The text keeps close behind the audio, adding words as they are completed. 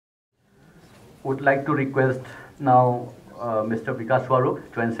would like to request now Mr. Vikas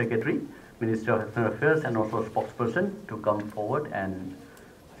SWARUP, Joint Secretary, Minister of External Affairs, and also a spokesperson to come forward and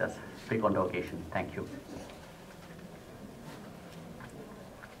just speak on the occasion. Thank you.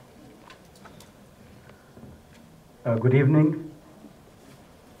 Good evening.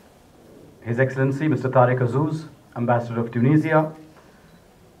 His Excellency Mr. Tariq Azouz, Ambassador of Tunisia,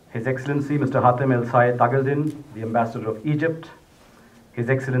 His Excellency Mr. Hatem El Sayed Tagaldin, the Ambassador of Egypt, His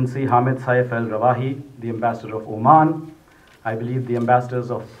Excellency Hamid Saif El Rawahi, the Ambassador of Oman. I believe the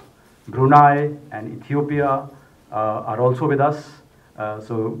ambassadors of Brunei and Ethiopia are also with us.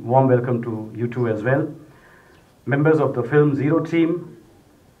 So warm welcome to you two as well. Members of the Film Zero team,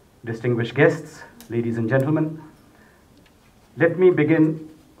 distinguished guests, ladies and gentlemen. Let me begin,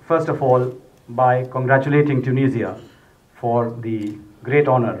 first of all, by congratulating Tunisia for the great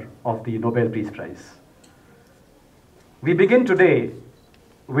honor of the Nobel Peace Prize. We begin today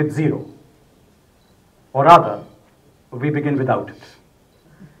with zero, or rather, we begin without it.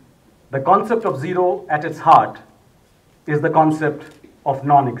 The concept of zero at its heart is the concept of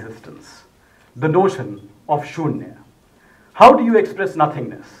non-existence, the notion of shunya. How do you express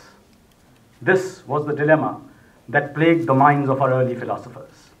nothingness? This was the dilemma that plagued the minds of our early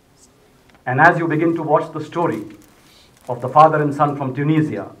philosophers. And as you begin to watch the story of the father and son from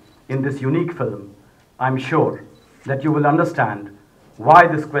Tunisia in this unique film, I'm sure that you will understand why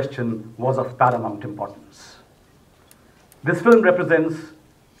this question was of paramount importance. This film represents,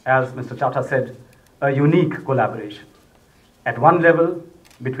 as Mr. Chatta said, a unique collaboration. At one level,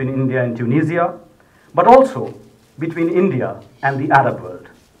 between India and Tunisia, but also between India and the Arab world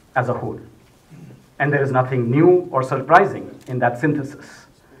as a whole. And there is nothing new or surprising in that synthesis.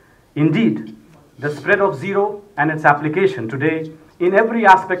 Indeed, the spread of zero and its application today in every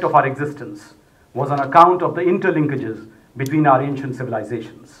aspect of our existence was on account of the interlinkages between our ancient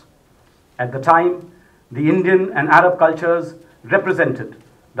civilizations. At the time, the Indian and Arab cultures represented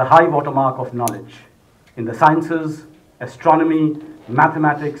the high watermark of knowledge in the sciences, astronomy,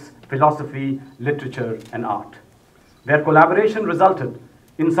 mathematics, philosophy, literature, and art. Their collaboration resulted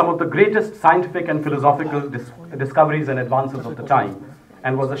in some of the greatest scientific and philosophical discoveries and advances of the time,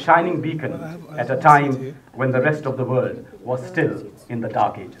 and was a shining beacon at a time when the rest of the world was still in the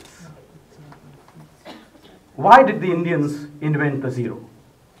dark ages. Why did the Indians invent the zero?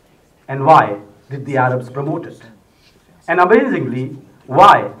 And why did the Arabs promote it? And amazingly,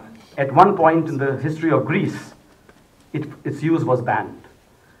 why, at one point in the history of Greece, its use was banned?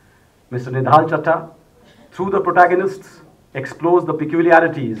 Mr. Nidhal Chatta, through the protagonists, explores the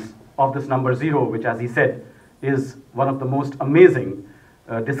peculiarities of this number zero, which, as he said, is one of the most amazing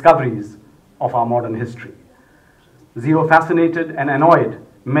discoveries of our modern history. Zero fascinated and annoyed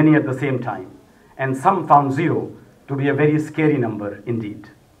many at the same time, and some found zero to be a very scary number indeed.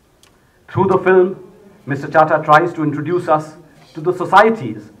 Through the film, Mr. Chatta tries to introduce us to the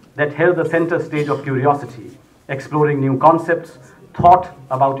societies that held the center stage of curiosity, exploring new concepts, thought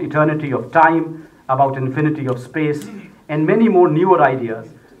about eternity of time, about infinity of space, and many more newer ideas,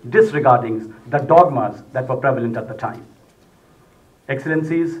 disregarding the dogmas that were prevalent at the time.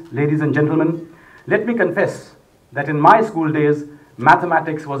 Excellencies, ladies and gentlemen, let me confess that in my school days,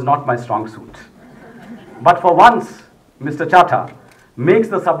 mathematics was not my strong suit. But for once, Mr. Chatta makes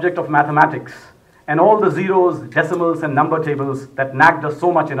the subject of mathematics and all the zeros, decimals, and number tables that nagged us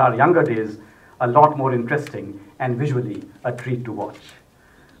so much in our younger days a lot more interesting and visually a treat to watch.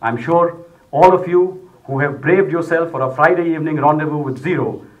 I'm sure all of you who have braved yourself for a Friday evening rendezvous with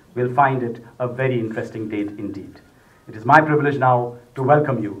zero will find it a very interesting date indeed. It is my privilege now to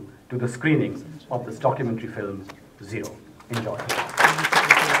welcome you to the screening of this documentary film, Zero. Enjoy.